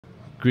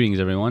Greetings,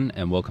 everyone,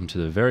 and welcome to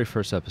the very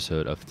first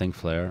episode of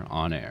ThinkFlare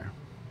on Air.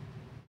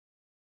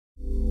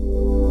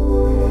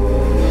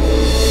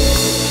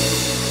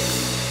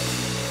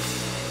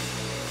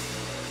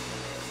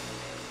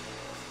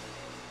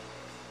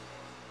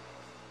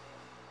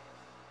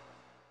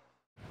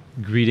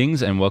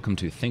 Greetings and welcome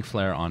to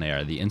ThinkFlare on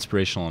Air, the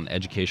inspirational and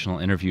educational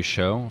interview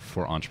show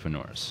for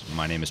entrepreneurs.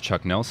 My name is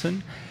Chuck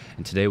Nelson,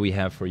 and today we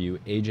have for you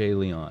AJ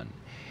Leon.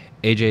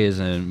 AJ is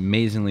an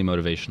amazingly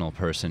motivational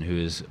person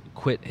who has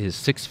quit his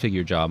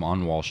six-figure job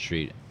on Wall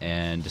Street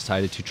and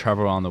decided to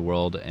travel around the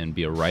world and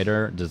be a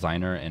writer,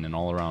 designer, and an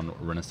all-around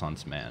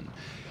Renaissance man.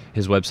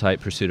 His website,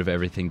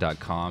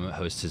 pursuitofeverything.com,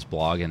 hosts his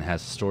blog and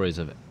has stories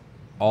of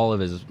all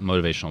of his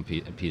motivational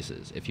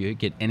pieces. If you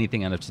get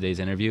anything out of today's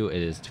interview,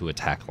 it is to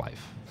attack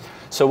life.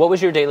 So what was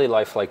your daily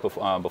life like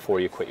before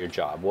you quit your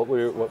job? What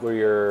were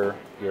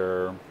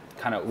your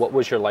kind of, what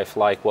was your life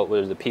like? What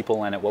were the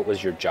people in it? What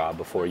was your job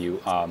before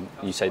you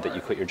said that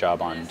you quit your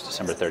job on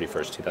December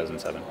 31st,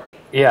 2007?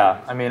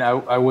 Yeah, I mean,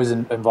 I was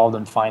involved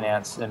in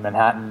finance in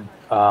Manhattan.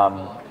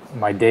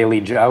 My daily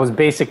job, I was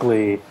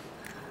basically,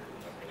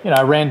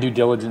 I ran due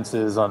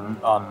diligences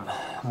on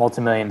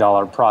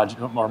multi-million-dollar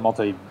project or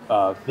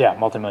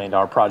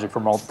multi-million-dollar project for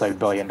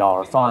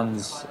multi-billion-dollar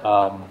funds.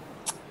 I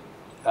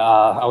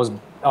was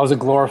a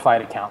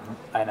glorified accountant,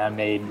 and I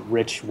made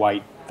rich,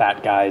 white,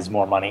 fat guys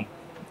more money,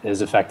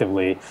 is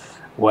effectively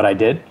what I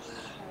did.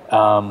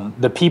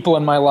 The people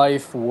in my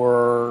life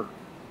were,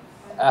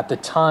 at the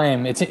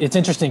time, it's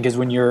interesting because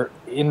when you're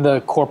in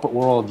the corporate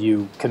world,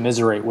 you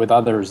commiserate with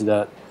others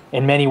that,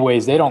 in many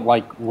ways, they don't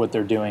like what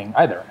they're doing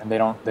either, and they're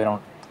not,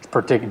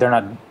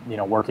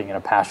 working in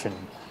a passion,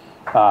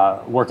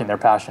 working their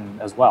passion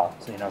as well.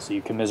 So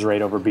you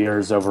commiserate over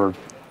beers, over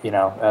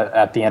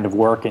at the end of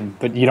work,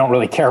 but you don't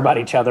really care about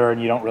each other,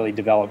 and you don't really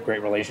develop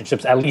great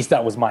relationships. At least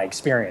that was my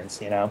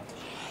experience,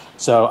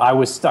 So I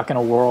was stuck in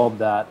a world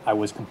that I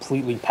was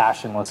completely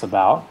passionless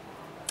about,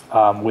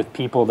 with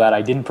people that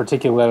I didn't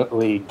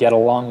particularly get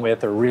along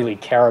with or really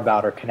care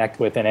about or connect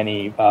with in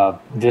any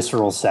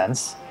visceral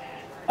sense.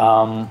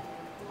 And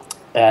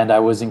I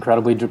was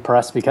incredibly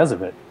depressed because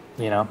of it,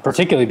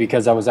 particularly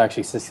because I was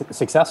actually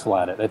successful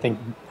at it. I think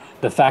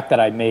the fact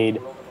that I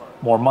made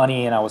more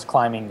money and I was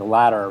climbing the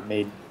ladder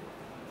made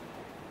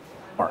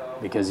more,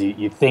 because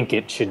you think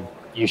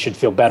you should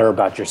feel better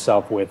about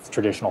yourself with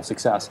traditional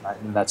success,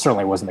 and that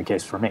certainly wasn't the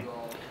case for me.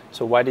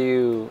 So why did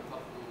you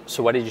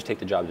take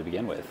the job to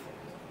begin with?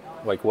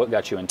 Like, what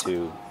got you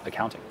into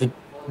accounting?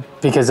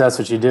 Because that's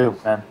what you do,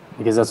 man.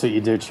 Because that's what you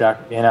do, Chuck.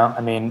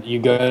 I mean, you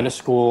go to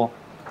school,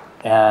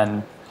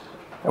 and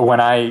when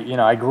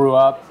I grew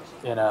up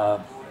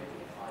I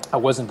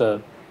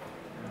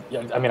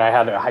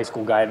had a high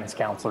school guidance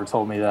counselor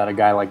told me that a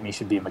guy like me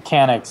should be a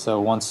mechanic.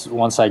 So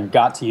once I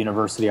got to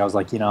university, I was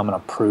like, I'm going to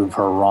prove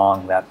her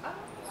wrong, that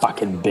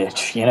fucking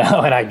bitch,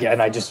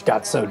 and I just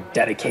got so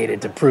dedicated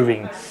to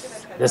proving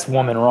this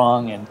woman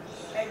wrong,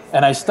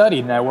 and I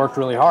studied and I worked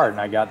really hard,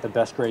 and I got the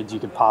best grades you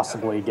could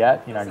possibly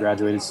get. I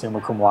graduated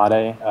summa cum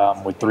laude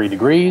with 3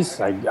 degrees.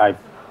 I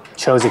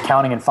chose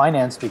accounting and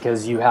finance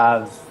because you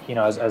have,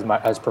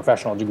 as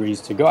professional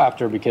degrees to go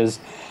after, because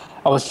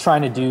I was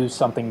trying to do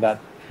something that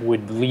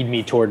would lead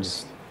me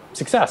towards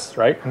success,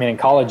 right? I mean, in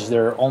college,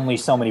 there are only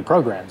so many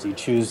programs. You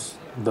choose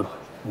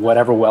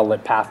whatever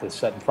well-lit path is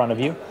set in front of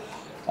you.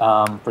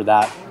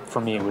 For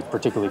me, it was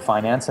particularly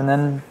finance. And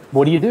then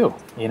what do you do?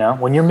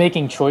 When you're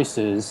making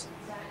choices,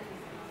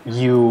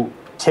 you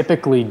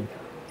typically,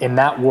 in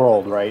that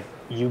world, right,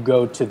 you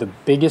go to the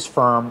biggest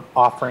firm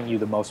offering you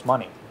the most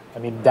money. I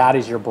mean, that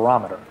is your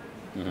barometer.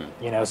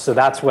 Mm-hmm. So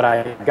that's what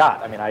I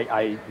got. I mean,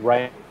 I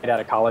right out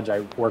of college,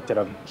 I worked at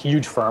a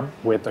huge firm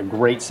with a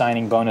great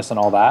signing bonus and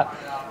all that.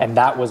 And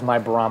that was my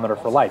barometer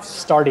for life,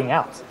 starting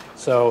out.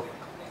 So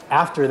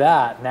after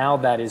that, now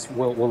that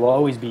will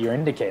always be your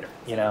indicator,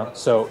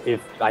 So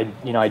if I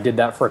did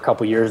that for a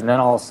couple of years, and then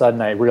all of a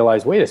sudden I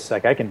realized, wait a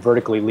sec, I can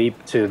vertically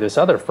leap to this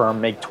other firm,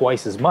 make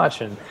twice as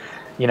much, and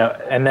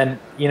and then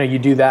you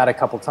do that a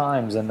couple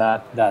times, and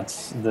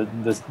that's a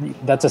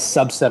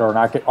subset or an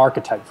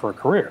archetype for a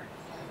career,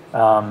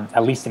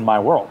 at least in my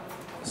world.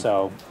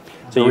 So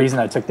the reason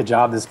I took the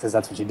job is because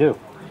that's what you do.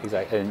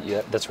 Exactly, and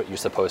that's what you're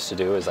supposed to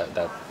do. Is that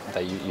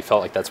you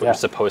felt like that's what you're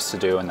supposed to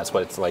do, and that's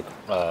what it's like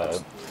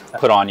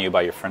put on you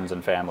by your friends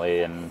and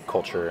family and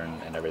culture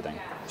and everything.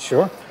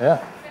 Sure.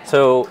 Yeah.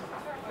 So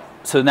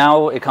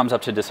now it comes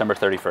up to December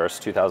 31st,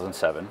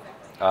 2007.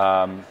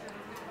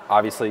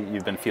 Obviously,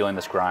 you've been feeling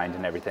this grind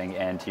and everything,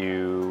 and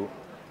you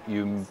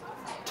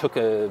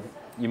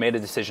made a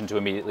decision to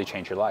immediately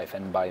change your life.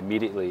 And by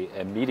immediately,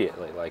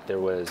 like, there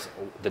was,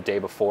 the day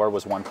before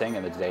was one thing,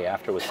 and the day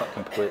after was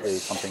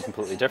something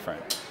completely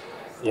different.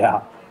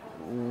 Yeah.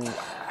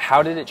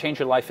 How did it change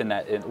your life in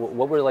that?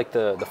 What were like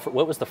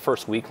what was the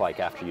first week like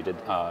after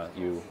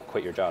you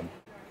quit your job?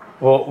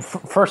 Well,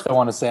 first I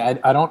want to say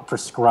I don't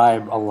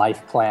prescribe a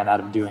life plan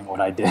out of doing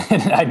what I did.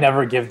 I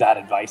never give that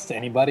advice to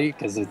anybody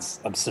because it's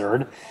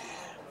absurd.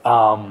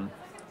 I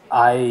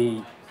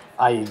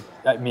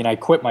mean, I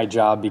quit my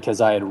job because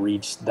I had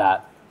reached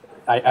that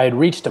I had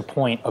reached a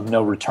point of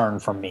no return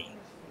for me.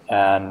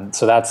 And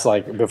so that's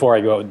like, before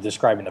I go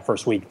describing the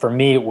first week, for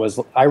me, it was,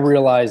 I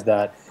realized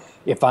that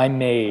if I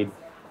made,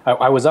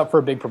 I was up for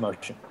a big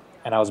promotion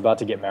and I was about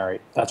to get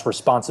married. That's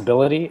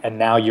responsibility. And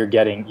now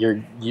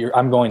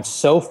I'm going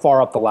so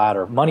far up the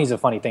ladder. Money's a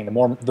funny thing.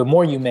 The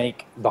more you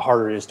make, the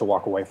harder it is to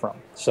walk away from.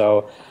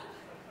 So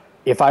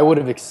if I would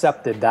have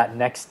accepted that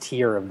next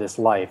tier of this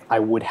life, I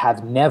would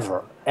have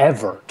never,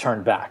 ever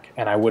turned back.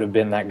 And I would have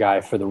been that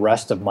guy for the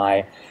rest of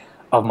my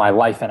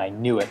life, and I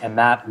knew it. And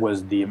that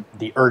was the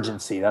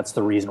urgency. That's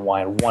the reason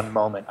why in one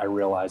moment I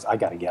realized I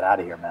got to get out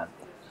of here,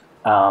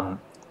 man.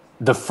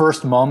 The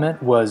first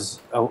moment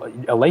was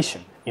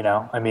elation. You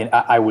know, I mean,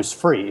 I was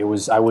free.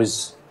 I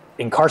was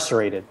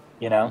incarcerated.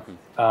 You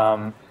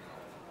know,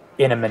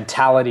 in a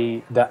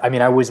mentality that, I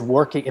mean, I was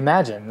working.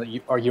 Imagine that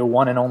you are your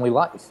one and only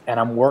life, and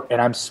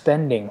I'm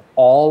spending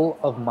all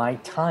of my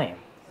time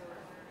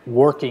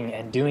working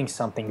and doing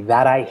something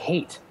that I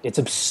hate. It's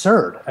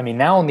absurd. I mean,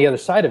 now on the other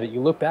side of it,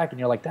 you look back and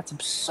you're like, that's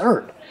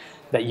absurd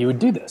that you would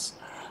do this.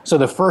 So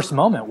the first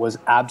moment was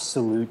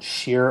absolute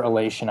sheer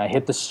elation. I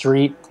hit the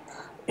street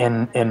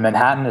in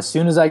Manhattan. As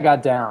soon as I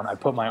got down, I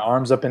put my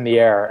arms up in the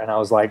air and I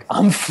was like,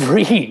 I'm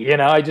free. You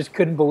know, I just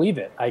couldn't believe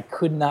it. I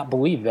could not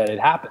believe that it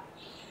happened.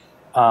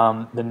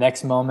 The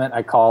next moment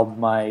I called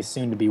my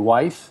soon-to-be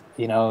wife,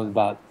 you know,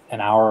 about an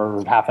hour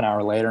or half an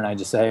hour later, and I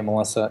just say, hey,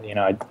 Melissa, you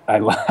know,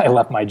 I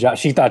left my job.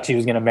 She thought she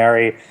was going to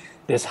marry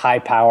this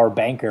high-power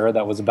banker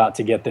that was about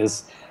to get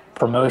this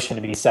promotion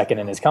to be second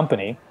in his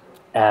company,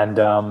 and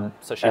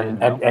so she didn't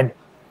know. And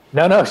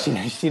no,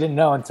 she didn't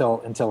know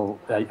until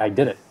I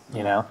did it,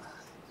 you know.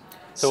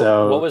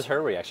 So what was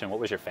her reaction? What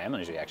was your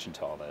family's reaction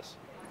to all this?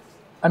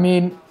 I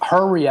mean,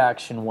 her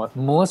reaction. What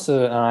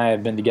Melissa and I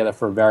have been together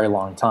for a very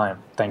long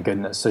time, thank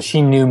goodness. So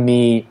she knew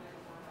me.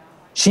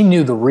 She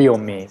knew the real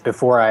me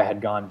before I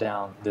had gone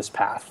down this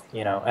path,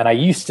 you know. And I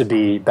used to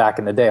be, back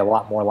in the day, a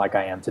lot more like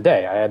I am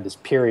today. I had this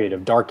period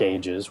of dark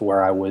ages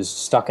where I was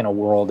stuck in a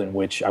world in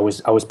which I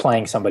was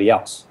playing somebody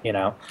else, you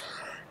know.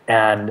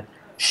 And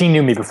she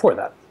knew me before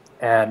that.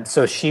 And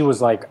so she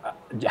was like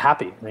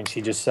happy. I mean, she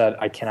just said,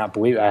 I cannot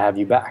believe I have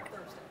you back.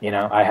 You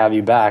know, I have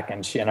you back.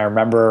 And I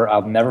remember,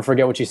 I'll never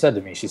forget what she said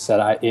to me. She said,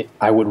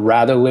 I would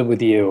rather live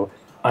with you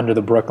under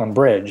the Brooklyn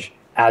Bridge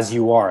as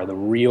you are, the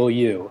real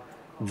you,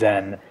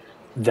 than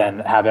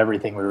have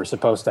everything we were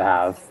supposed to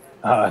have,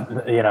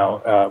 you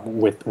know,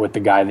 with the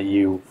guy that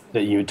you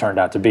turned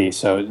out to be.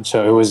 So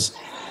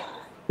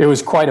it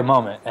was quite a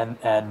moment, and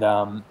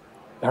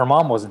her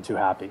mom wasn't too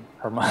happy.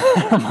 Her mom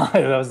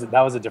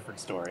that was a different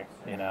story,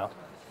 you know.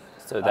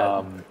 So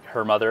that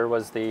her mother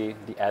was the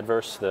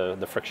adverse,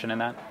 the friction in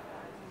that.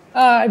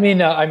 I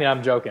mean,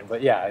 I'm joking,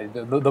 but yeah,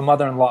 the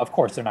mother-in-law, of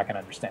course, they're not going to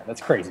understand.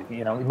 That's crazy.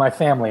 You know, my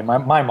family, my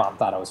mom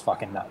thought I was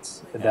fucking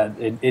nuts. That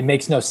it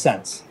makes no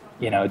sense.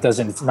 You know,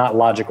 it's not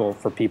logical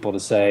for people to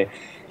say,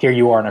 here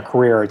you are in a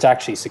career, it's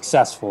actually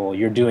successful,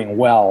 you're doing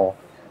well,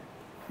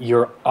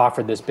 you're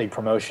offered this big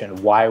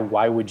promotion. Why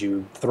would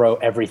you throw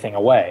everything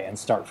away and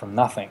start from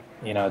nothing?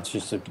 You know, it's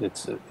just,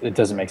 it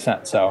doesn't make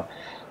sense. So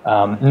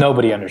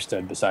nobody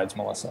understood besides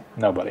Melissa.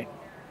 Nobody.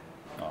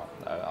 Well,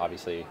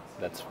 obviously,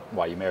 that's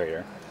why you married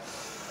her.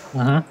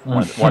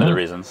 Mm-hmm. One of the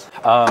reasons.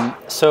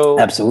 So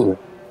absolutely.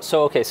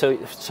 So okay, so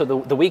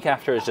the week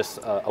after is just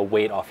a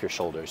weight off your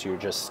shoulders. You're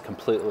just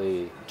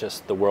completely,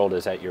 just the world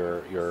is at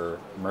your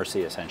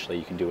mercy essentially.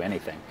 You can do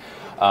anything.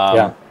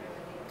 Yeah.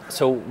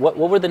 So what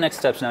were the next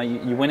steps? Now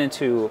you went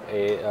into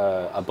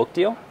a book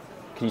deal.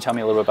 Can you tell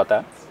me a little bit about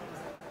that?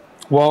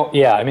 Well,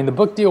 yeah. I mean, the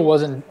book deal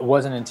wasn't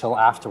until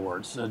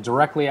afterwards.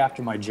 Directly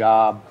after my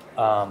job,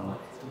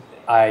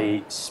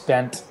 I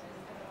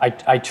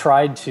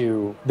tried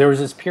to, there was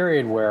this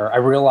period where I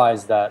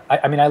realized that,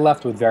 I mean, I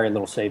left with very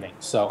little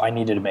savings, so I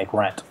needed to make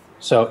rent.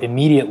 So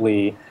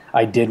immediately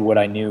I did what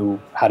I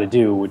knew how to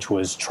do, which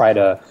was try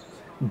to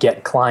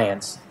get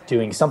clients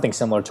doing something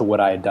similar to what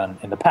I had done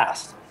in the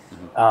past.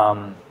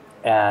 Mm-hmm.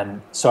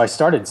 And so I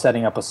started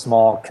setting up a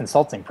small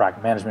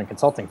management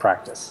consulting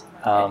practice.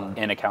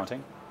 In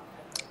accounting?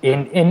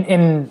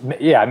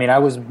 Yeah, I mean, I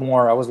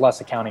was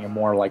less accounting and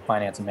more like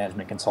finance and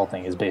management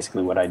consulting is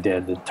basically what I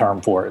did, the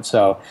term for it.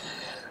 So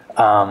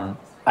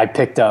I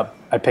picked up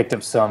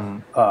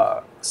some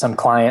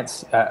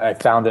clients. I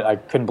found that I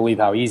couldn't believe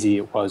how easy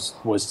it was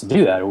to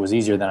do that. It was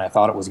easier than I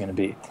thought it was going to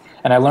be.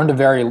 And I learned a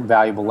very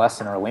valuable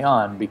lesson early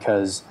on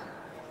because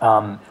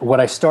what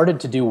I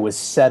started to do was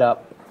set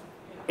up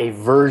a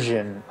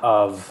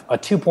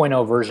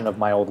 2.0 version of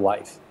my old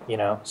life, you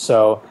know?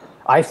 So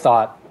I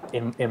thought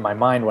in my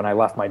mind when I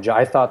left my job,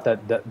 I thought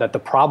that the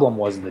problem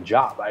was the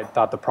job. I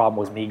thought the problem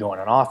was me going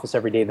to an office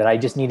every day, that I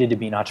just needed to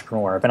be an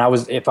entrepreneur.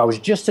 If I was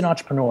just an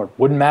entrepreneur,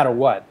 wouldn't matter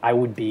what, I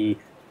would be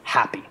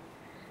happy.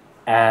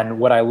 And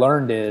what I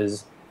learned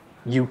is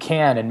you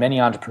can, and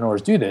many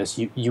entrepreneurs do this,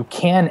 you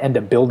can end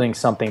up building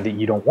something that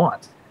you don't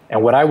want.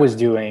 And what I was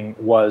doing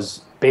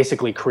was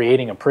basically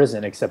creating a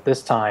prison, except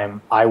this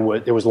time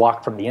it was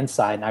locked from the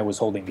inside and I was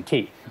holding the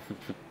key.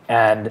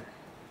 And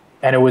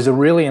And it was a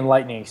really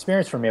enlightening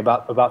experience for me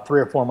about 3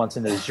 or 4 months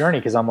into this journey,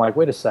 because I'm like,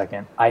 wait a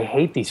second, I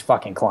hate these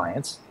fucking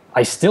clients.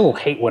 I still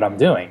hate what I'm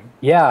doing.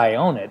 Yeah, I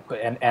own it, but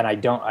and I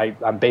don't.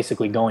 I'm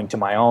basically going to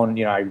my own.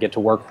 You know, I get to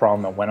work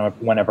from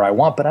whenever I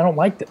want, but I don't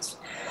like this.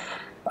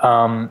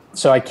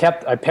 So I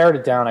pared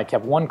it down. I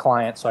kept one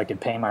client so I could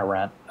pay my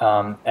rent,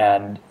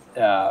 and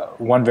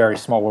one very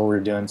small where we were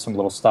doing some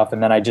little stuff,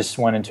 and then I just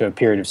went into a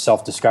period of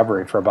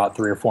self-discovery for about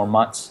 3 or 4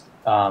 months.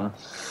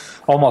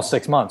 Almost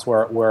 6 months,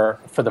 where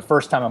for the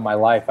first time in my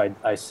life,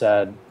 I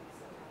said,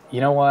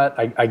 you know what,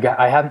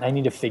 I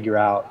need to figure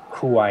out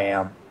who I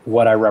am,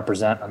 what I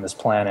represent on this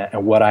planet,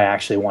 and what I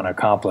actually want to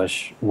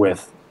accomplish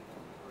with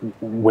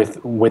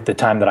the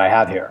time that I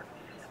have here.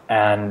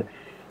 And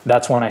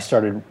that's when I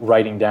started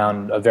writing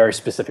down a very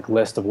specific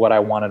list of what I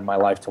wanted my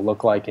life to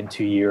look like in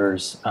 2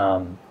 years,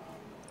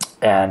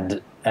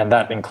 and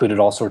that included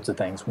all sorts of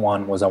things.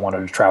 One was I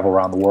wanted to travel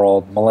around the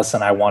world. Melissa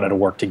and I wanted to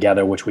work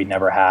together, which we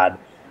never had.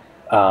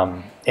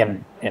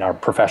 In our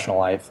professional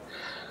life,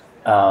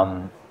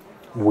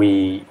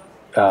 we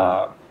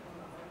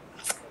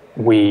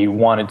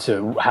wanted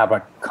to have a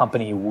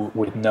company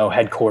with no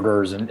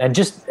headquarters, and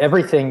just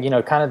everything, you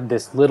know, kind of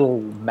this little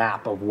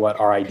map of what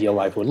our ideal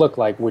life would look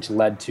like, which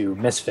led to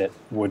Misfit,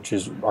 which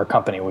is our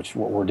company, which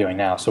what we're doing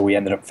now. So we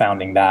ended up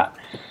founding that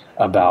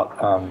about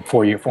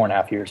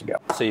 4.5 years ago.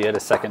 So you had a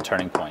second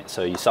turning point.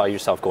 So you saw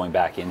yourself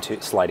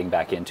sliding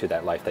back into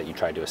that life that you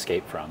tried to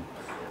escape from.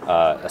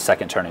 A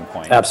second turning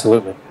point.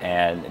 Absolutely.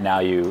 And now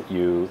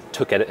you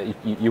took it,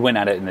 you went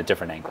at it in a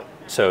different angle.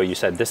 So you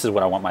said, this is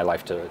what I want my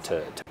life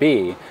to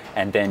be,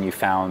 and then you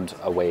found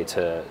a way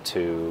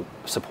to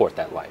support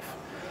that life.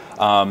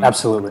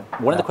 Absolutely.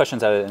 One of the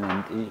questions,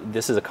 and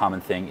this is a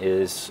common thing,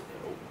 is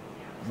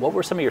what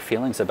were some of your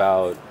feelings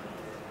about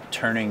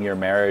turning your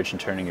marriage and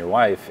turning your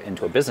wife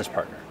into a business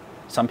partner?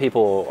 Some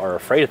people are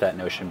afraid of that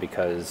notion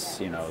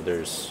because, you know,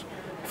 there's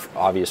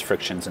obvious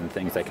frictions and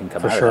things that can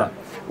come out of that.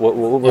 What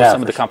were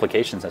some of the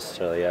complications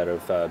necessarily out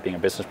of being a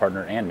business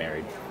partner and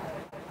married?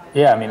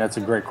 Yeah, I mean, that's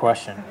a great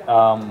question.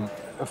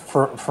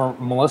 For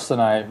Melissa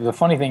and I, the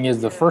funny thing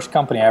is, the first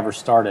company I ever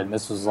started, and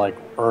this was like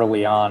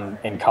early on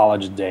in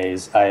college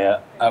days,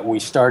 we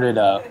started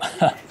a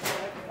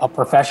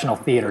professional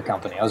theater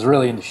company. I was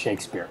really into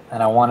Shakespeare,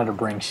 and I wanted to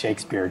bring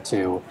Shakespeare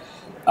to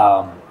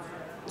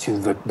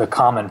the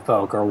common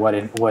folk, or what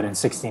in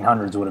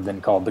 1600s would have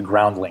been called the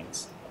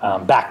groundlings.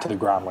 Back to the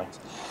groundlings.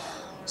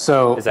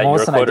 So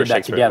Melissa and I did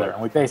that together,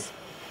 and we based.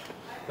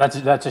 That's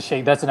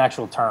an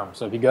actual term.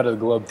 So if you go to the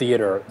Globe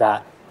Theater,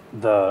 that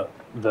the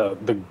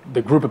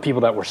group of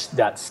people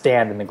that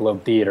stand in the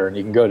Globe Theater, and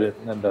you can go to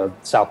the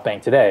South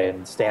Bank today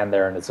and stand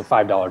there, and it's a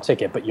 $5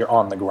 ticket, but you're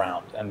on the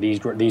ground, and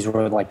these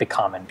were like the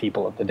common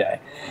people of the day.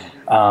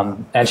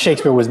 And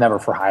Shakespeare was never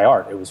for high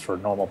art; it was for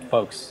normal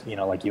folks, you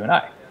know, like you and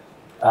I.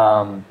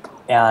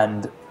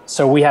 And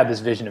so we had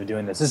this vision of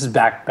doing this. This is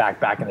back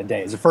in the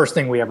day. It's the first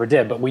thing we ever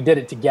did, but we did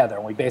it together,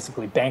 and we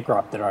basically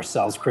bankrupted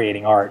ourselves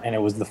creating art, and it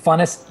was the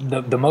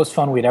funnest, the most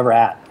fun we'd ever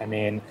had. I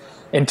mean,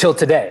 until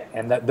today.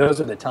 And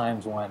those are the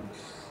times when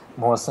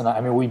Melissa and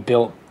I mean, we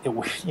built,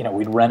 you know,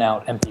 we'd rent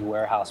out empty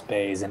warehouse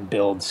bays and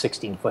build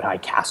 16-foot high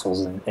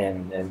castles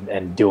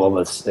and do all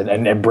this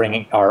and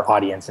bring our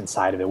audience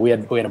inside of it. We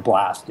had a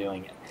blast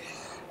doing it.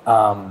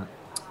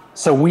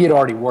 So we had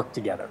already worked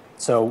together.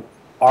 So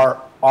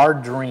our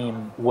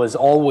dream was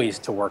always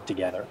to work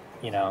together.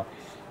 You know,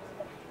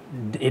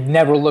 it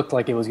never looked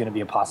like it was going to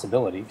be a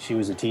possibility. She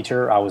was a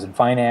teacher, I was in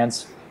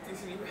finance.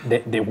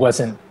 It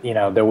wasn't, you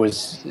know, there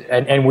was,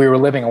 and we were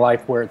living a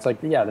life where it's like,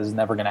 yeah, this is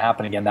never going to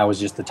happen again. That was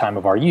just the time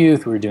of our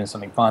youth. We were doing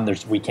something fun.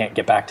 We can't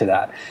get back to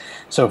that.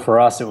 So for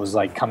us, it was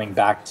like coming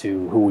back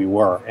to who we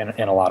were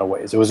in a lot of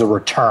ways. It was a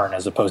return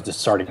as opposed to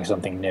starting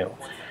something new.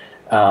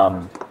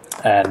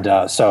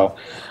 So,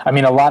 I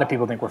mean, a lot of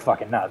people think we're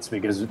fucking nuts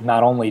because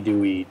not only do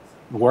we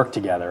work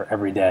together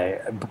every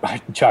day,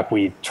 Chuck,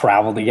 we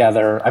travel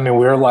together. I mean,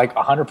 we're like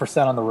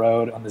 100% on the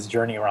road on this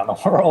journey around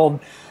the world.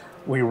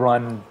 We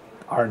run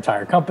our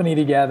entire company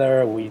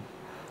together. We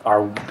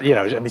are, you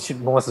know, I mean,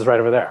 Melissa's right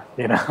over there,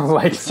 you know,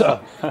 like, so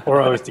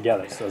we're always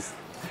together. So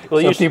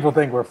people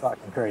think we're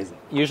fucking crazy.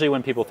 Usually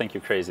when people think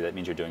you're crazy, that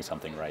means you're doing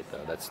something right,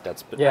 though. That's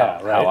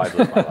right. How I've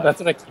lived my life. That's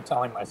what I keep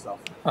telling myself.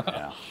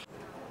 Yeah.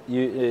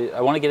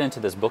 I want to get into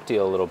this book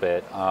deal a little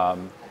bit.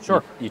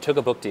 Sure. You took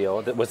a book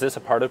deal. Was this a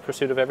part of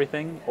Pursuit of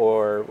Everything,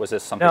 or was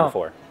this something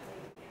before?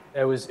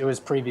 It was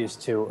previous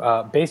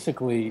to.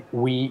 Basically,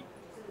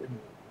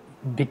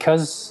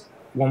 because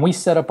when we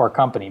set up our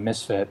company,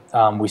 Misfit,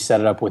 we set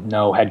it up with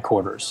no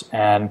headquarters,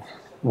 and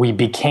we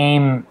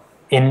became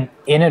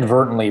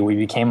inadvertently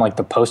like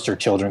the poster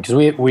children,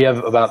 because we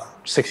have about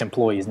 6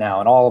 employees now,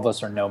 and all of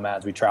us are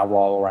nomads. We travel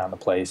all around the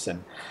place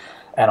and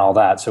all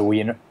that. So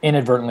we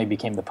inadvertently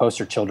became the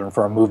poster children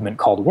for a movement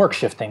called work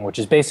shifting, which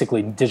is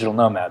basically digital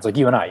nomads, like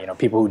you and I, you know,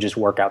 people who just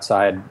work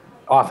outside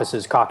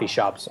offices, coffee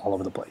shops, all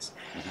over the place.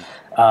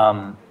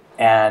 Mm-hmm.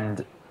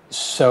 And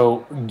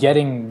so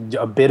getting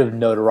a bit of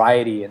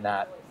notoriety in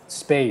that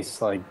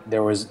space, like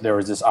there was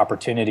this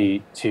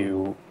opportunity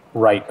to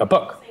write a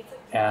book.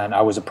 and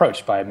I was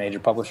approached by a major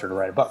publisher to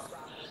write a book.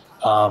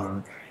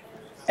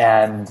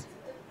 And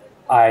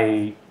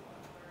I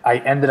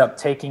ended up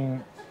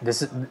taking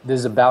this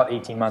is about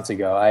 18 months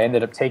ago. I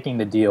ended up taking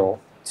the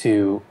deal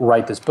to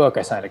write this book.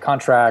 I signed a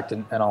contract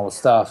and all this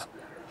stuff.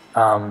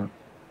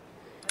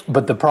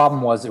 But the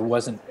problem was it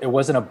wasn't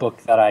a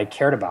book that I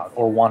cared about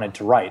or wanted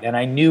to write. And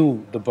I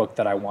knew the book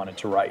that I wanted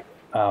to write,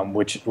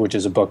 which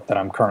is a book that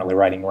I'm currently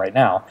writing right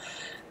now.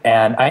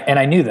 And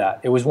I knew that.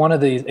 It was one of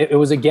these. It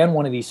was again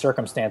one of these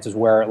circumstances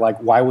where, like,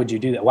 why would you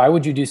do that? Why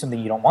would you do something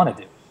you don't want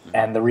to do?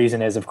 And the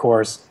reason is, of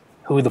course,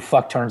 who the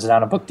fuck turns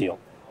down a book deal?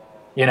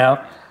 You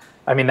know,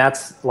 I mean,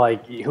 that's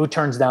like, who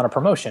turns down a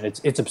promotion?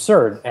 It's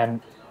absurd.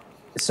 And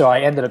so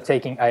I ended up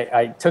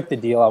I took the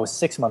deal. I was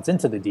 6 months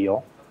into the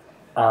deal,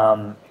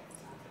 and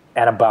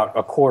about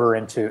a quarter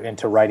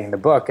into writing the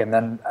book, and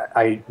then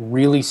I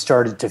really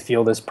started to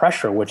feel this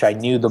pressure, which I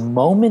knew the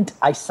moment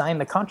I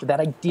signed the contract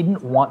that I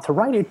didn't want to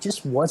write. It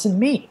just wasn't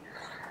me.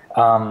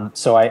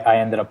 So I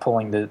ended up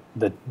pulling the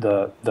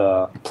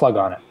plug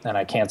on it, and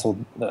I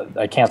canceled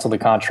the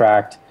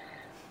contract,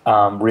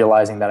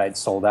 realizing that I'd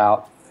sold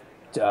out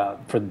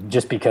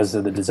just because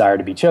of the desire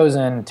to be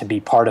chosen, to be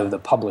part of the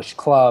published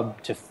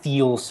club, to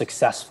feel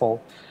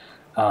successful.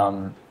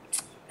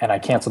 And I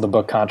canceled the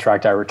book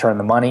contract. I returned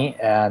the money,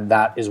 and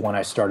that is when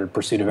I started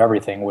Pursuit of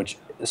Everything, which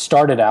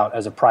started out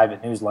as a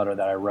private newsletter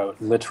that I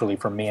wrote literally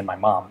for me and my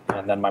mom,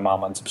 and then my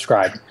mom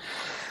unsubscribed.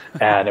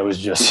 And it was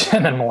just,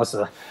 and then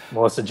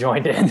Melissa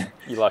joined in.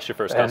 You lost your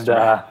first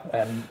customer.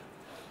 And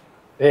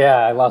yeah,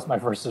 I lost my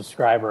first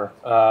subscriber.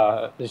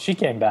 She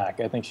came back.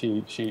 I think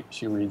she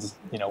reads,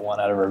 1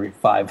 out of every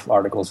 5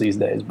 articles these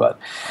days. But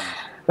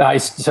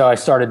so I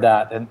started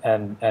that,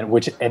 and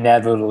which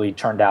inevitably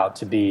turned out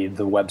to be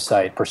the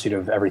website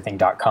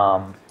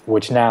pursuitofeverything.com,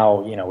 which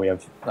now, we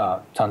have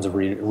tons of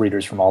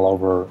readers from all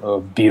over, a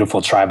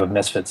beautiful tribe of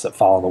misfits that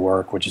follow the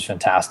work, which is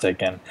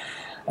fantastic, and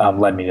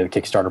led me to the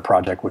Kickstarter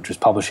project, which was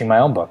publishing my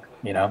own book.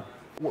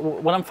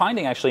 What I'm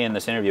finding actually in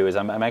this interview is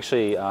I'm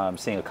actually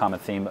seeing a common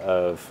theme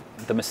of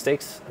the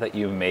mistakes that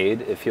you've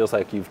made. It feels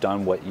like you've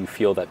done what you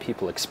feel that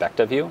people expect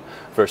of you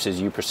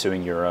versus you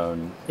pursuing your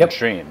own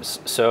dreams.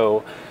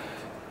 So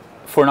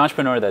for an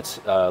entrepreneur that's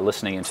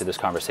listening into this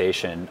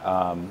conversation,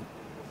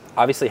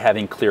 obviously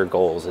having clear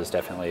goals is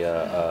definitely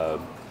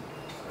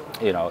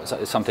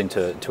something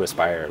to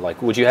aspire.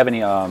 Like, would you have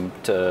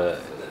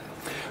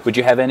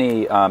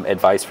any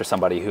advice for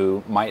somebody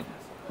who might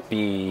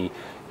be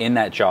in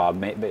that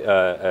job,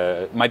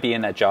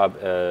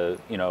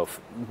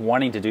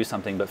 wanting to do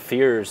something, but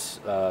fears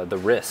the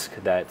risk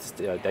that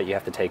you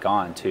have to take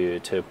on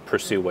to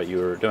pursue what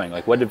you're doing?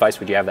 Like, what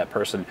advice would you have that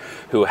person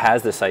who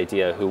has this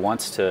idea, who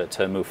wants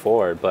to move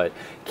forward, but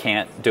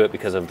can't do it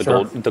because of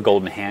the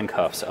golden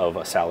handcuffs of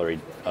a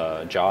salaried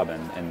job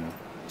and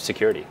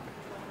security?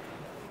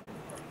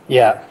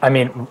 Yeah, I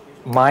mean,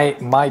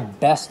 my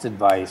best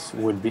advice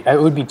would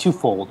be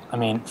twofold. I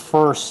mean,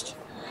 first,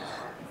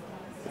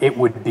 it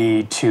would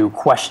be to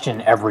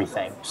question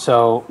everything.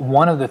 So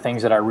one of the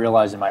things that I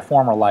realized in my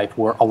former life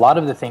were a lot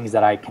of the things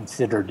that I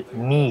considered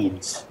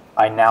needs,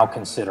 I now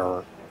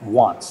consider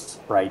wants,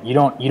 right? You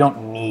don't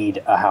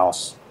need a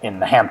house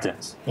in the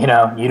Hamptons. You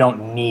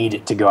don't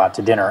need to go out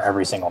to dinner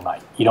every single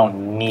night. You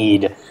don't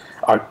need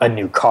a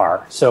new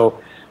car.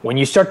 So when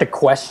you start to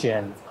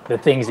question the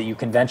things that you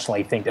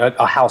conventionally think,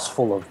 a house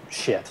full of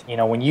shit,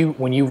 when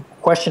you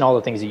question all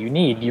the things that you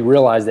need, you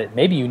realize that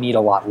maybe you need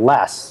a lot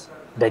less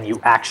than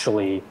you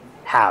actually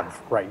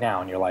have right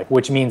now in your life,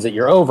 which means that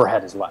your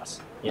overhead is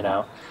less,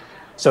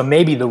 So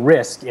maybe the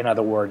risk, in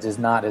other words, is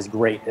not as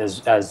great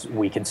as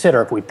we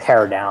consider if we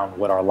pare down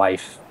what our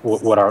life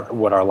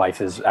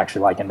is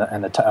actually like and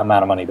the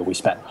amount of money that we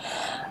spend.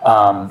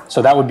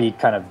 So that would be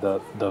kind of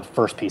the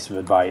first piece of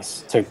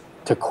advice, to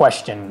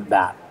question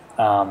that.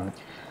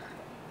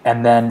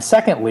 And then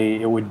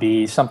secondly, it would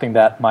be something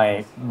that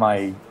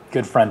my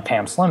good friend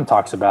Pam Slim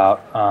talks about,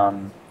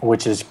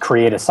 which is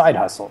create a side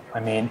hustle. I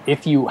mean,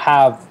 if you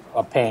have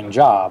a paying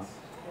job,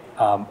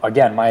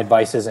 again, my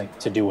advice isn't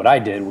to do what I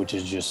did, which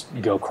is just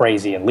go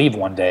crazy and leave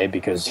one day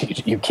because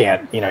you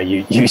can't,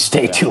 you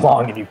stay too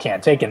long and you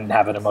can't take it and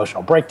have an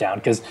emotional breakdown,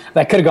 because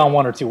that could have gone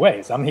one or two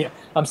ways. I'm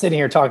sitting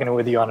here talking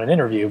with you on an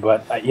interview,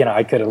 but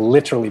I could have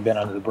literally been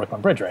under the Brooklyn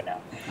Bridge right now.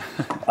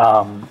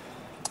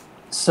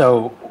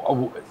 So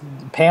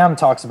Pam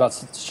talks about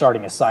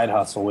starting a side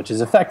hustle, which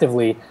is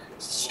effectively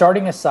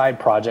starting a side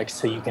project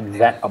so you can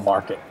vet a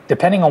market,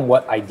 depending on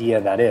what idea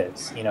that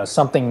is.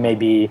 Something may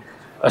be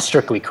a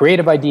strictly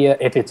creative idea.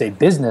 If it's a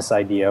business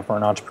idea for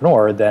an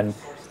entrepreneur, then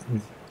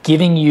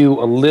giving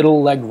you a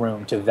little leg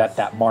room to vet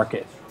that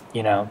market.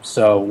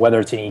 So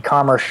whether it's an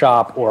e-commerce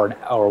shop or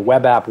a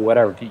web app or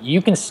whatever,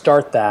 you can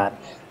start that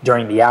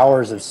during the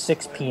hours of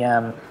 6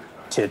 p.m.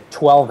 to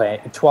 12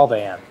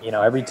 a.m.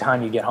 Every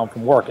time you get home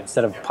from work,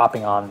 instead of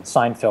popping on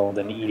Seinfeld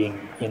and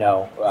eating,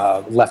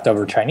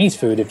 leftover Chinese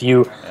food, if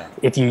you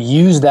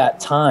use that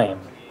time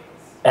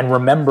and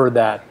remember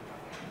that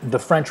the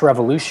French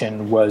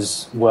Revolution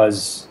was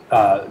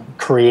thought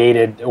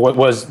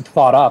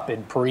up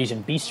in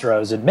Parisian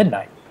bistros at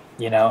midnight.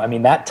 You know, I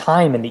mean, that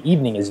time in the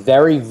evening is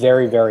very,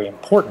 very, very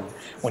important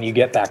when you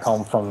get back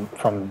home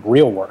from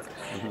real work.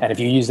 And if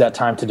you use that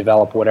time to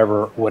develop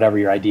whatever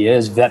your idea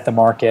is, vet the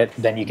market,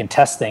 then you can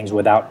test things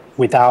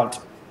without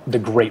the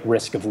great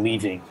risk of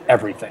leaving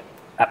everything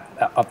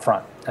up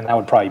front. And that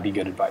would probably be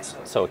good advice.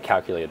 So a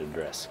calculated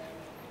risk.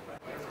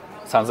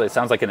 Sounds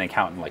like an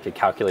accountant, like a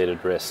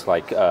calculated risk,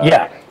 like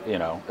you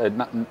know,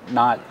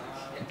 not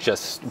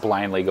just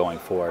blindly going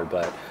forward,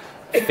 but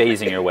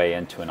phasing your way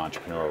into an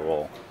entrepreneurial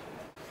role.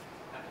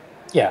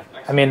 Yeah,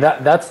 I mean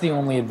that's the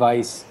only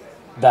advice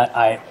that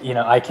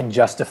I can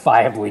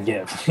justifiably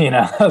give, you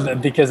know,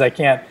 because I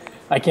can't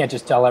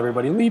just tell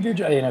everybody leave your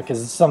job, you know,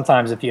 because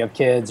sometimes if you have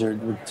kids or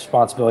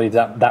responsibilities,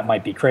 that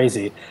might be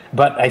crazy.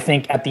 But I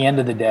think at the end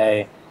of the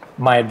day,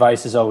 my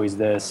advice is always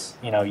this: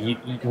 you know,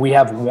 you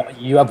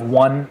have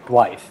one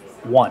life,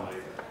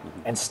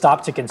 and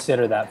stop to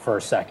consider that for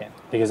a second,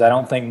 because I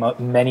don't think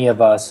many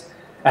of us,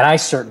 and I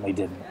certainly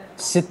didn't,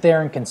 sit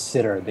there and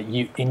consider that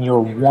you, in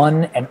your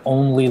one and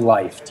only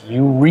life, do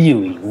you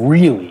really,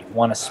 really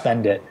want to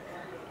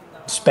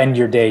spend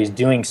your days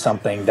doing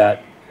something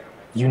that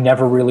you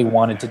never really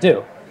wanted to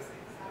do?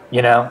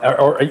 You know,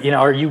 or you know,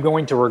 are you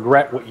going to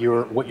regret what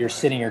you're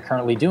sitting here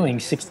currently doing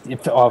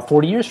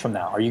 40 years from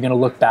now? Are you going to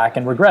look back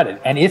and regret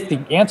it? And if the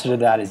answer to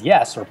that is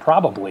yes, or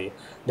probably,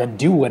 then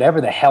do whatever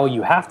the hell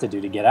you have to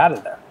do to get out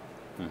of there.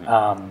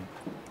 Mm-hmm.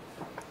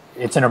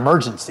 It's an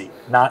emergency,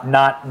 not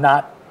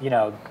you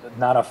know,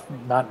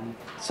 not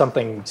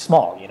something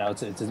small. You know,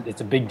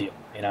 it's a big deal.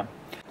 You know.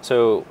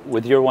 So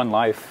with your one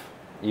life,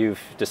 you've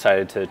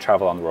decided to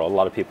travel around the world. A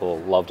lot of people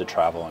love to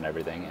travel and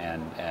everything,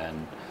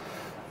 and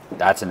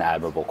that's an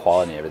admirable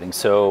quality and everything.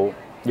 So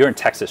you're in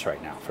Texas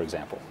right now, for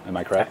example. Am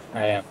I correct?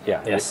 I am.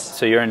 Yeah. Yes.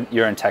 So you're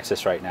in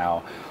Texas right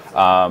now.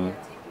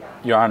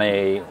 You're on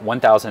a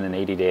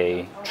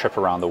 1,080-day trip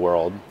around the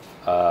world.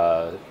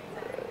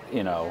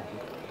 You know,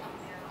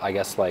 I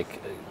guess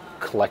like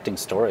collecting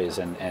stories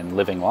and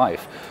living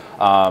life.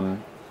 How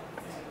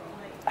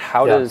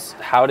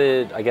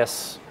did I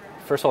guess?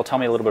 First of all, tell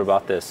me a little bit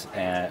about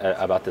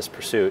this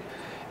pursuit.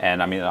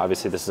 And I mean,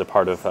 obviously, this is a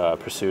part of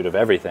pursuit of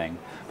everything.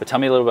 But tell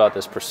me a little about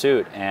this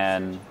pursuit,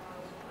 and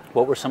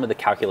what were some of the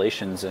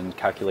calculations and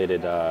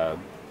calculated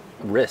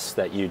risks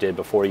that you did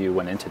before you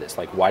went into this?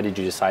 Like, why did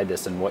you decide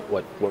this, and what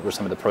were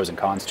some of the pros and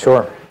cons to it?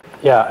 Sure.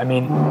 Yeah, I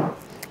mean,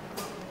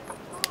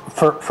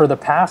 for the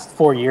past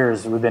 4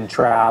 years, we've been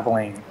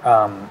traveling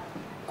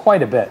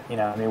quite a bit. You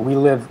know, I mean, we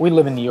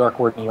live in New York.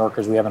 We're New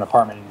Yorkers. We have an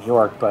apartment in New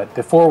York. But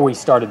before we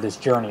started this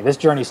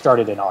journey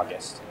started in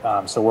August.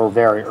 So we're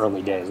very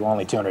early days. We're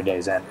only 200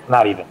 days in,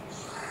 not even.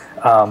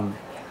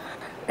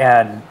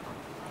 And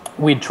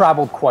we'd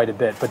traveled quite a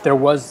bit, but there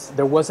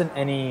wasn't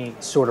any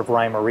sort of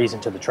rhyme or reason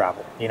to the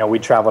travel. You know, we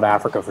traveled to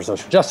Africa for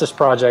social justice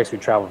projects. We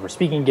traveled for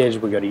speaking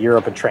engagements. We go to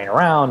Europe and train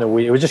around. And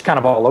it was just kind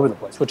of all over the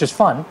place, which is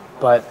fun.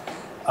 But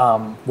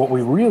what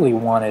we really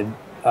wanted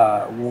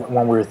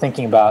when we were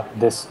thinking about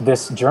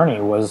this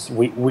journey was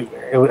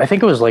I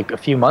think it was like a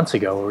few months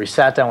ago where we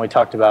sat down and we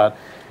talked about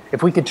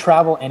if we could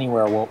travel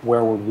anywhere,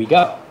 where would we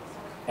go?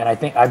 And I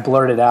think I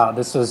blurted out,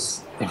 I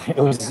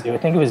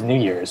think it was New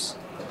Year's.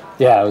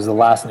 Yeah, it was the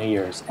last New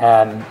Year's.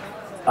 And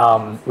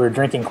we were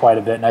drinking quite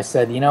a bit. And I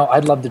said, you know,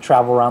 I'd love to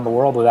travel around the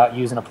world without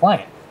using a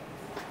plane.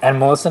 And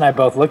Melissa and I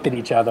both looked at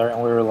each other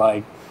and we were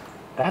like,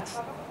 that's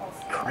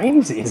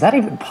crazy. Is that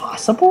even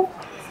possible?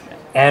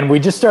 And we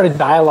just started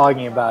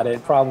dialoguing about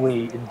it,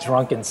 probably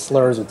drunken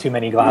slurs with too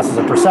many glasses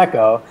of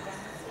Prosecco.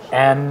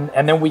 And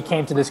then we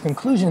came to this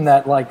conclusion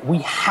that, like, we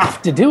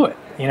have to do it.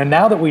 You know,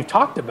 now that we've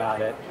talked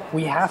about it,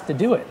 we have to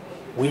do it.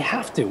 We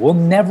have to. We'll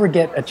never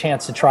get a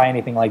chance to try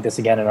anything like this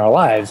again in our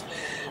lives,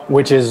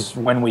 which is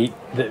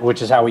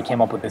how we came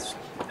up with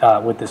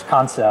this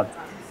concept,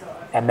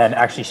 and then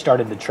actually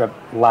started the trip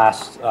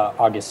last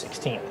August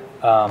 16th.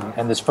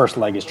 And this first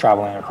leg is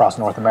traveling across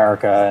North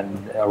America,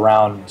 and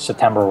around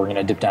September we're going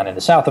to dip down into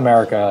South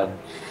America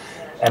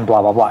and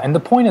blah, blah, blah. And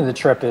the point of the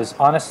trip is,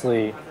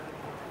 honestly,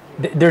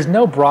 there's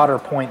no broader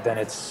point than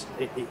it's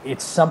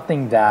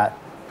something that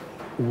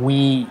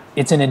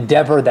it's an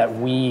endeavor that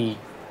we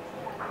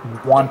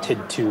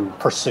wanted to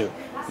pursue,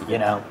 you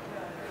know,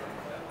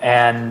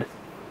 and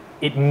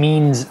it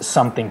means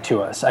something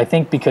to us. I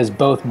think because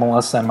both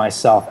Melissa and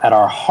myself, at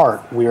our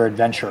heart, we are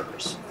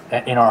adventurers.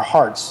 In our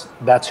hearts,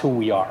 that's who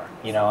we are.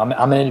 You know,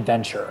 I'm an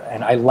adventurer,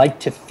 and I like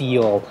to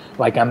feel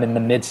like I'm in the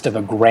midst of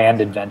a grand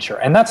adventure.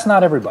 And that's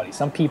not everybody.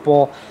 Some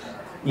people,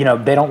 you know,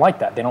 they don't like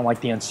that. They don't like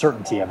the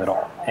uncertainty of it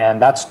all.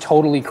 And that's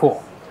totally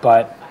cool.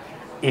 But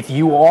if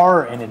you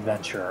are an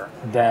adventurer,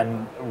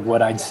 then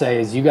what I'd say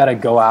is you got to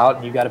go out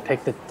and you got to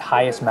pick the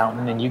highest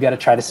mountain and you got to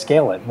try to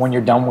scale it. When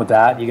you're done with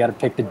that, you got to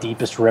pick the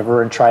deepest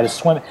river and try to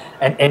swim it.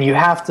 And you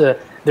have to,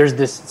 there's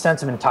this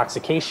sense of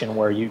intoxication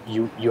where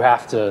you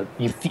have to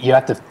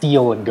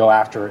feel and go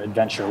after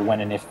adventure when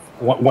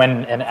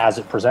and as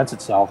it presents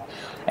itself.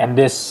 And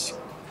this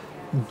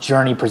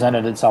journey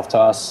presented itself to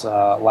us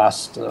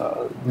last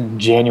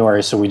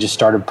January, so we just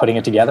started putting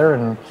it together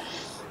and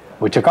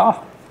we took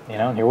off. You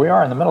know, and here we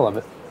are in the middle of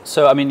it.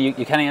 So, I mean, you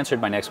kind of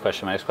answered my next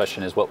question. My next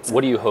question is,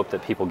 what do you hope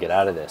that people get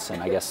out of this?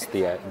 And I guess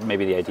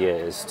maybe the idea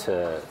is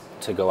to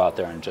go out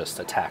there and just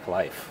attack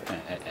life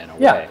in a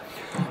way.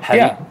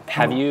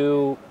 Have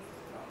you,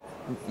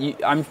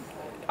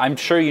 I'm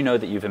sure you know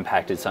that you've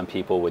impacted some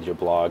people with your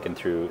blog and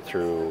through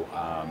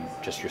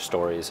just your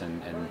stories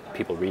and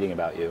people reading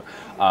about you.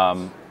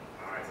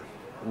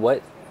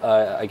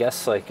 I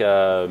guess, like,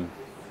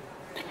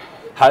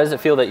 how does it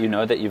feel that you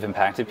know that you've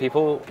impacted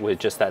people with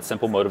just that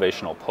simple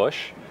motivational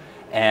push?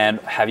 And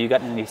have you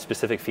gotten any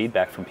specific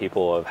feedback from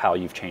people of how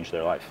you've changed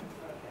their life?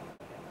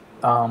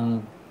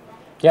 I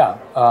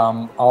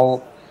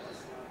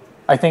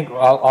think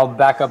I'll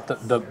back up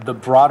the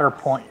broader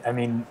point. I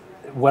mean,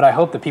 what I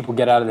hope that people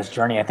get out of this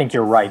journey, I think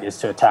you're right, is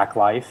to attack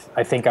life.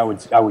 I think I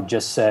would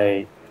just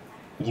say,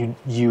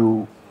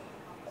 a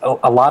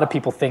lot of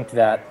people think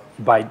that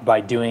by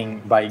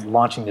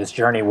launching this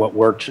journey,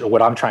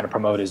 what I'm trying to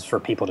promote is for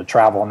people to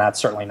travel, and that's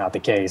certainly not the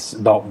case.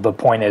 The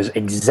point is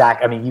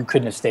exact. I mean, you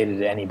couldn't have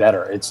stated it any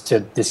better. It's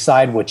to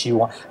decide what you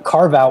want,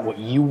 carve out what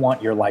you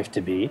want your life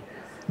to be,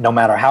 no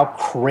matter how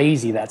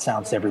crazy that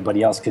sounds to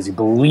everybody else. Because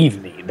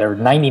believe me, there are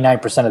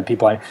 99% of the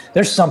people.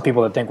 There's some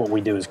people that think what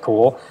we do is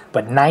cool,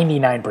 but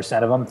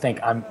 99% of them think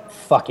I'm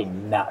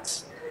fucking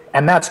nuts.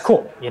 And that's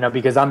cool,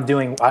 because I'm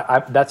doing.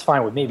 That's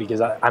fine with me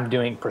because I'm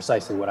doing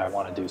precisely what I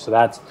want to do. So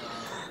that's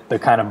the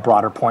kind of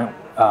broader point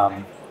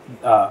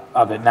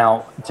of it.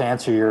 Now, to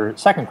answer your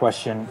second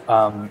question,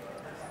 I've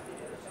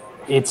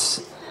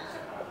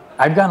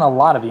gotten a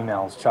lot of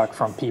emails, Chuck,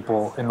 from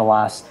people in the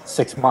last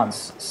 6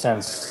 months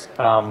since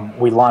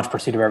we launched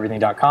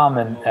pursuitoferything.com,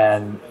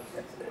 and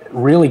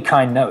really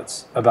kind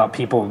notes about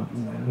people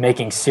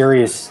making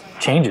serious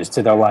changes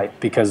to their life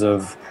because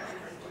of,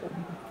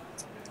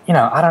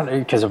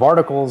 because of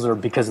articles or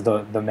because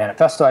of the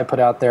manifesto I put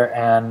out there,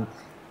 and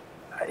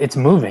it's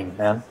moving,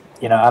 man.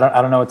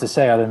 I don't know what to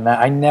say other than that.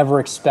 I never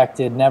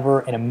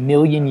in a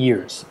million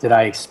years did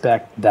I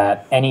expect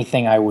that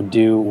anything I would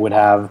do would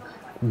have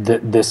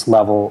this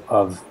level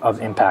of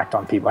impact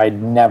on people.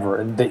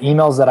 The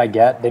emails that I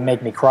get, they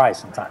make me cry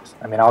sometimes.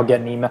 I mean, I'll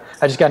get an email.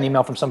 I just got an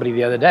email from somebody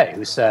the other day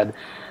who said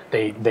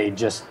they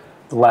just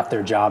left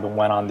their job and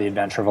went on the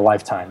adventure of a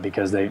lifetime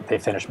because they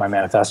finished my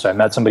manifesto. I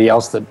met somebody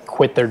else that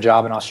quit their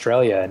job in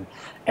Australia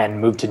and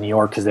moved to New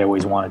York because they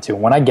always wanted to.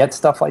 And when I get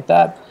stuff like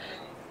that,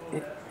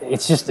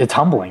 it's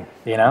humbling,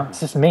 It's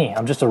just me.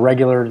 I'm just a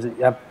regular,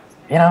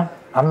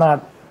 I'm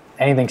not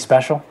anything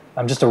special.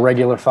 I'm just a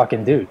regular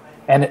fucking dude.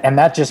 And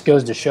that just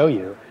goes to show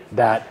you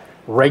that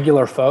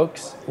regular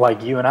folks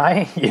like you and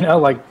I,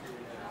 like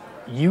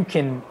you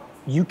can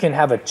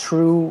have a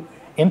true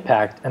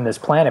impact on this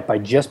planet by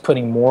just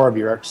putting more of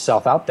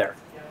yourself out there,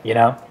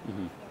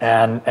 Mm-hmm.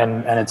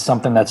 And it's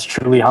something that's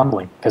truly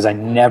humbling because I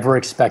never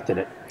expected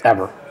it,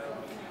 ever.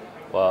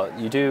 Well,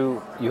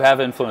 you have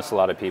influenced a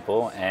lot of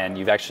people, and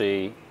you've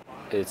actually,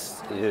 I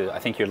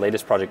think your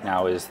latest project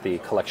now is the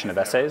collection of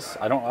essays.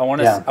 I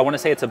want to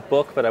say it's a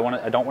book, but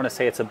I don't want to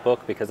say it's a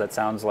book because that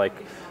sounds like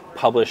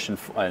published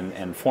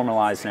and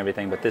formalized and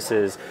everything, but this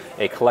is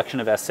a collection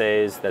of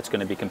essays that's going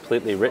to be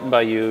completely written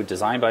by you,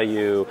 designed by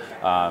you,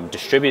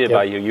 distributed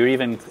by you. You're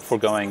even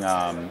foregoing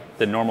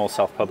the normal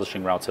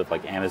self-publishing routes of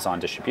like Amazon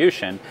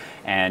distribution,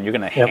 and you're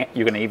going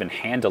to even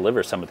hand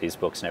deliver some of these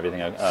books and everything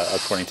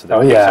according to the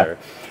Kickstarter.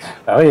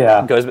 Oh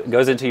yeah.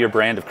 Goes into your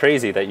brand of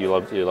crazy that you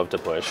love to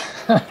push.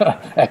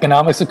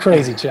 Economics of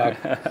crazy, Chuck.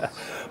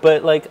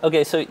 But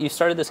okay, so you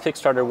started this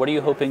Kickstarter. What are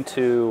you hoping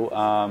to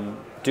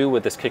do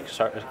with this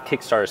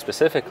Kickstarter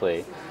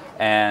specifically?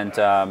 And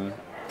I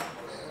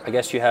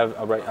guess you have,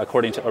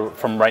 according to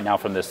from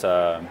this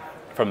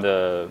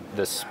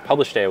this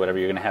published day or whatever,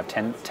 you're going to have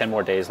 10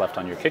 more days left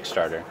on your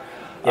Kickstarter.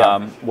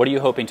 Yeah. What are you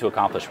hoping to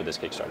accomplish with this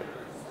Kickstarter?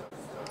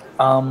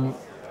 I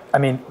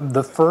mean,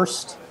 the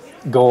first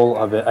goal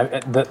of it,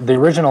 the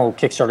original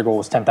Kickstarter goal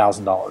was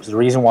 $10,000. The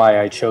reason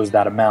why I chose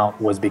that amount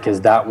was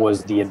because that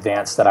was the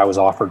advance that I was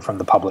offered from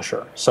the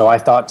publisher. So I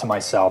thought to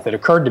myself, it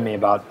occurred to me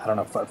about,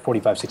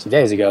 45, 60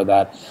 days ago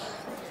that,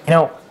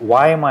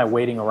 why am I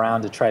waiting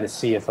around to try to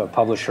see if a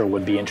publisher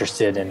would be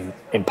interested in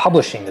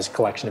publishing this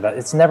collection of it?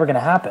 It's never going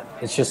to happen.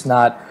 It's just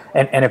not.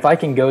 And if I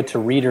can go to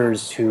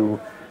readers who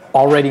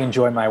already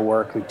enjoy my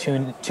work, who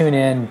tune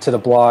in to the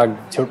blog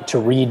to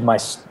read my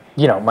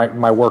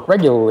work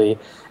regularly,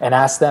 and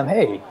ask them,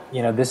 hey,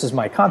 this is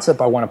my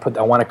concept. I want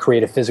to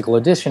create a physical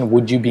edition.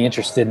 Would you be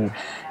interested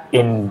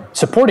in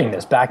supporting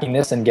this, backing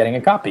this, and getting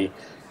a copy?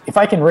 If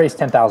I can raise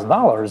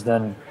 $10,000,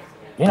 then,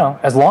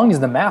 as long as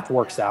the math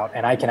works out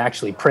and I can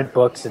actually print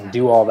books and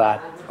do all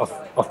that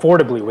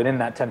affordably within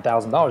that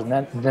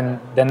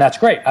 $10,000, then that's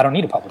great. I don't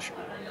need a publisher.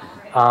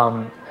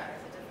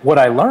 What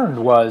I learned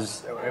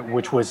was,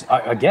 which was,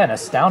 again,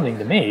 astounding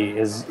to me,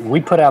 is we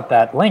put out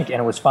that link and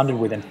it was funded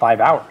within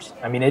 5 hours.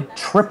 I mean, it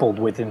tripled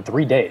within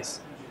 3 days,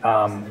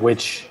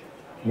 which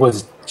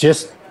was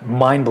just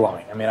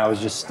mind-blowing. I mean, I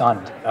was just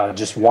stunned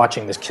just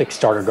watching this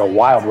Kickstarter go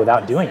wild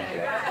without doing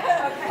anything.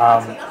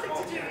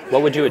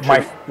 What would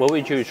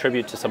you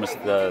attribute to some of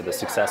the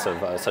success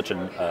of such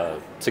a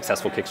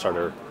successful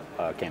Kickstarter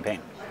campaign?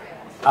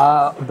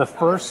 The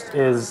first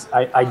is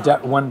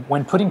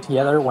when putting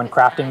together, when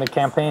crafting the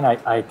campaign,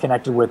 I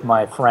connected with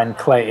my friend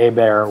Clay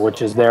Hebert,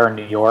 which is there in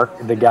New York.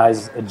 The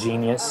guy's a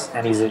genius,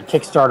 and he's a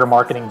Kickstarter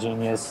marketing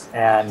genius.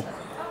 And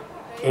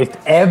if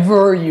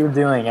ever you're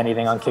doing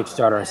anything on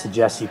Kickstarter, I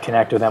suggest you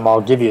connect with him.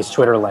 I'll give you his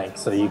Twitter link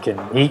so you can.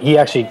 He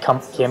actually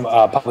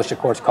published a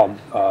course called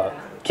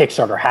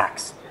Kickstarter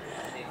Hacks.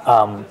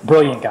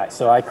 Brilliant guy.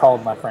 So I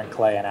called my friend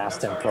Clay and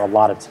asked him for a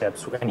lot of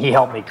tips, and he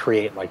helped me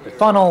create like the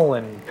funnel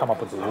and come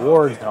up with the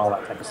rewards and all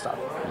that type of stuff.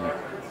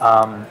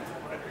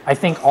 I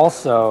think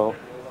also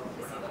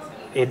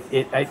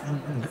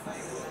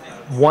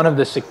one of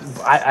the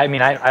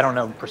I don't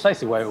know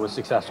precisely why it was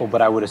successful,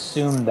 but I would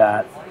assume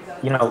that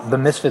the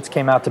Misfits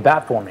came out to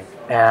bat for me,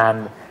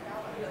 and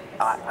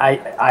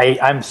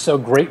I'm so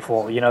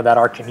grateful that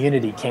our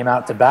community came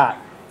out to bat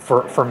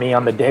for me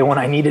on the day when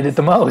I needed it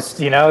the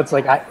most. It's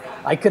like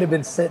I could have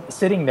been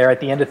sitting there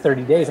at the end of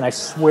 30 days, and I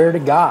swear to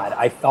God,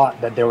 I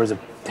thought that there was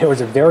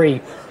a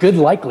very good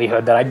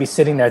likelihood that I'd be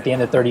sitting there at the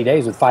end of 30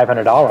 days with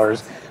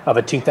 $500 of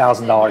a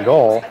 $2,000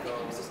 goal,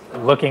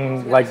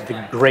 looking like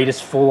the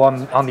greatest fool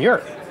on the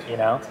earth.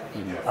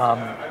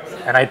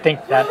 And I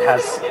think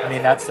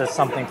that says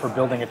something for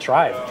building a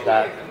tribe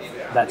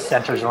that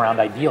centers around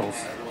ideals,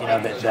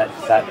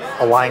 that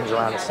aligns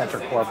around a center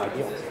core of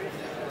ideals.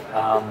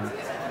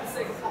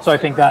 So I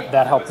think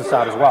that helped us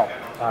out as well.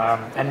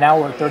 And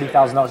now we're at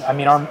 $30,000. I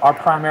mean, our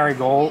primary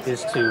goal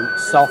is to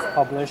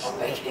self-publish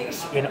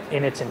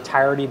in its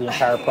entirety, the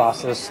entire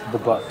process, the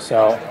book.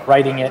 So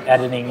writing it,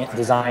 editing it,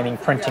 designing,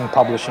 printing,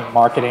 publishing,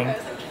 marketing,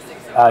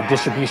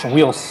 distribution.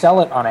 We'll sell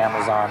it on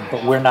Amazon,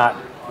 but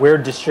we're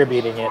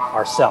distributing it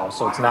ourselves.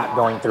 So it's not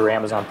going through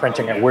Amazon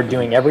printing it. We're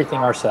doing everything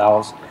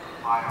ourselves.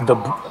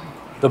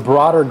 The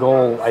broader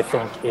goal, I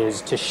think,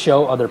 is to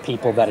show other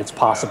people that it's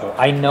possible.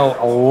 I know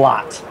a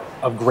lot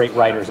of great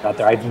writers out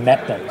there. I've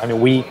met them. I mean,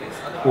 we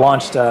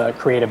launched a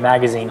creative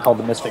magazine called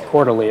the Misfit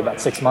Quarterly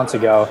about 6 months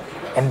ago,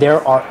 and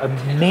there are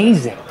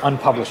amazing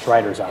unpublished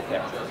writers out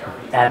there.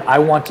 And I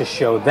want to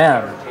show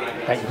them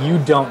that you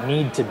don't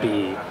need to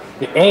be,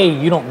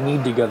 you don't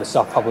need to go the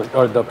self-published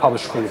or the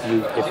published route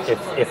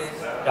if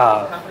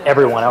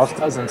everyone else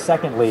does. And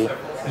secondly,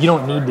 you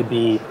don't need to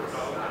be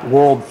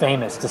world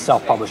famous to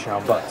self-publish your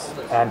own books,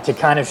 and to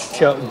kind of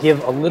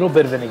give a little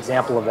bit of an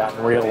example of that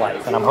in real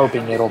life. And I'm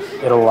hoping it'll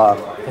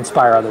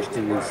inspire others to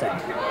do the same.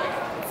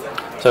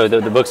 So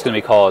the book's going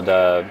to be called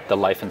The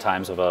Life and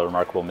Times of a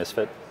Remarkable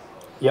Misfit?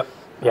 Yep.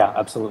 Yeah,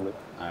 absolutely.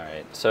 All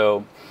right.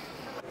 So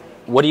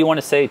what do you want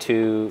to say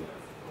to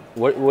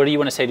what do you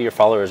want to say to your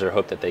followers, or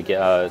hope that they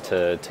get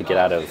to get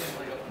out of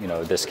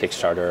this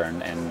Kickstarter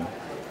and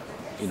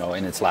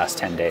in its last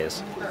 10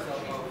 days?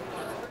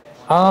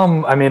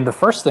 I mean, the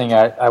first thing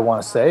I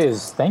want to say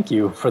is thank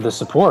you for the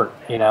support.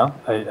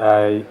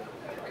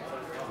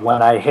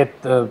 When I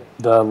hit the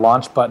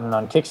launch button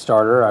on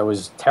Kickstarter, I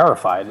was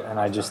terrified, and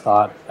I just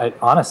thought,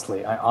 honest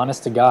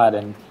to God,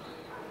 and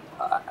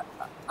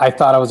I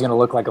thought I was going to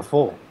look like a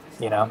fool.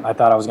 I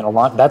thought I was going to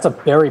launch. That's a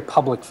very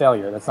public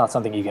failure. That's not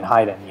something you can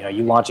hide in.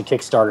 You launch a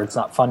Kickstarter, it's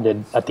not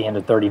funded at the end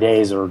of 30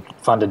 days or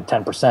funded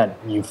 10%.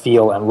 You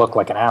feel and look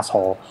like an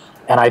asshole.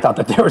 And I thought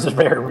that there was a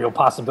very real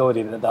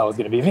possibility that was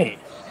going to be me.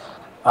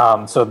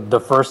 So the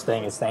first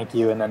thing is thank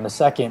you. And then the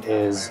second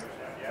is,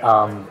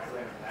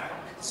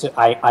 so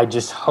I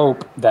just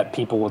hope that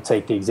people will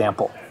take the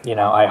example.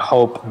 I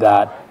hope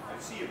that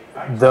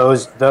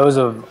those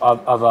of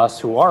us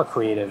who are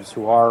creatives,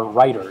 who are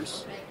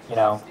writers,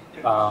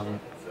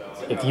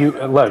 if you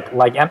look,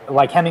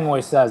 like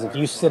Hemingway says, if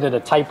you sit at a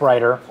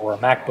typewriter or a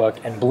MacBook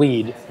and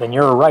bleed, then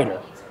you're a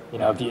writer.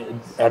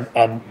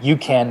 And you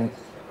can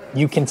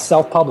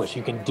self-publish.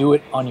 You can do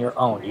it on your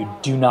own. You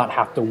do not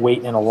have to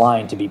wait in a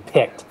line to be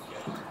picked.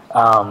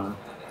 And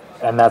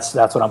that's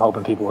what I'm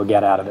hoping people will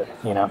get out of it.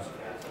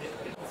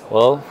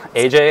 Well,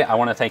 AJ, I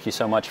want to thank you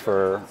so much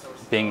for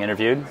being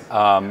interviewed.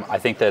 I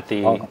think that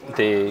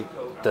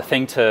the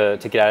thing to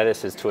get out of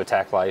this is to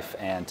attack life,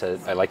 and to,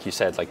 like you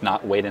said,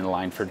 not wait in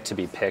line to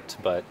be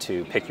picked, but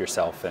to pick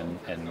yourself and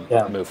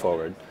move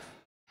forward.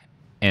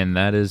 And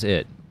that is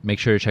it. Make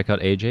sure to check out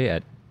AJ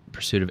at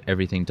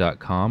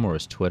pursuitoferything.com or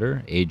his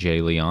Twitter,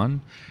 AJ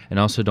Leon. And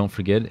also don't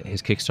forget,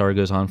 his Kickstarter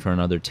goes on for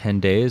another 10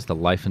 days, The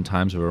Life and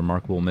Times of a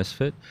Remarkable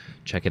Misfit.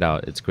 Check it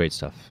out. It's great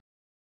stuff.